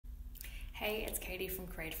Hey, it's Katie from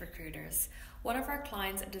Creative Recruiters. One of our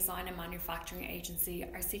clients, a design and manufacturing agency,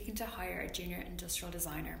 are seeking to hire a junior industrial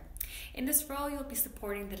designer. In this role, you'll be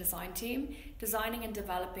supporting the design team, designing and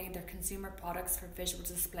developing their consumer products for visual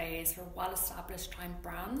displays for well-established client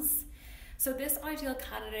brands. So this ideal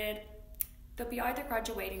candidate, they'll be either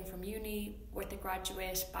graduating from uni with a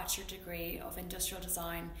graduate bachelor degree of industrial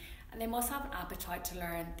design, and they must have an appetite to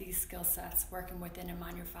learn these skill sets working within a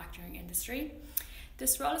manufacturing industry.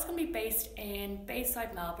 This role is going to be based in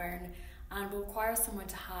Bayside, Melbourne, and will require someone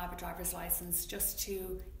to have a driver's license just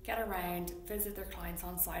to get around, visit their clients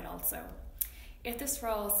on site also. If this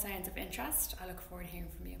role sounds of interest, I look forward to hearing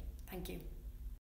from you. Thank you.